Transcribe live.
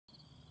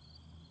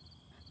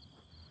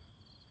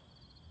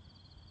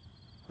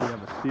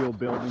have a steel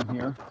building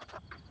here.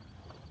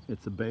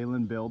 It's a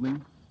Behlen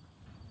building.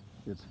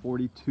 It's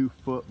 42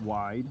 foot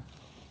wide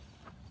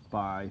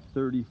by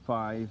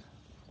 35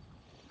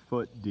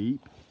 foot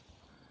deep,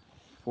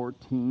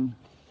 14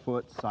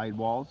 foot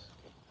sidewalls.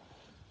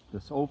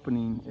 This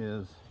opening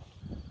is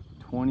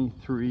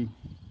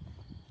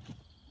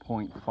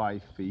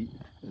 23.5 feet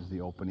is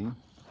the opening.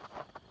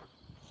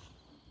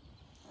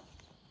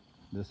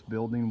 This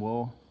building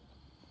will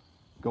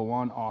go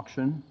on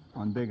auction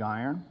on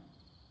BigIron.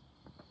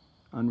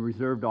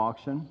 Unreserved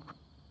auction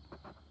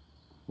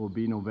will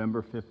be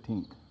November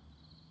 15th.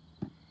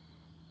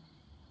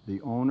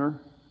 The owner,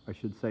 I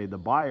should say the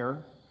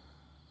buyer,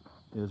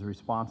 is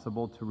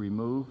responsible to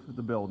remove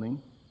the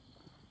building,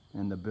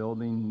 and the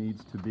building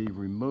needs to be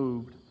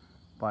removed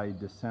by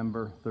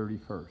December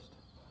 31st,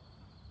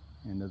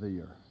 end of the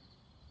year.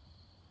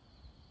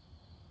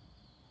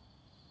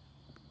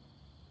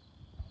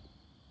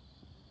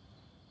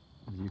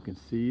 As you can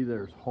see,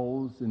 there's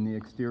holes in the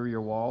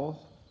exterior walls.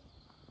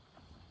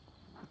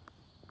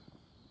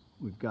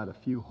 We've got a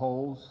few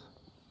holes,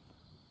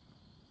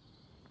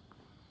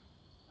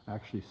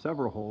 actually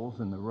several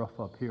holes in the roof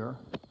up here.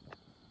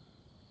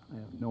 I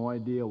have no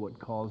idea what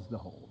caused the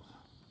holes,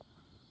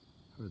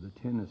 for the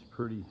tin is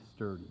pretty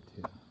sturdy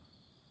tin.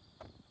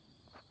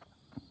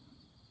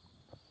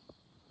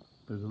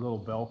 There's a little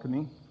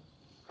balcony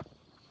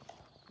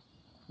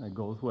that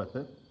goes with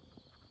it.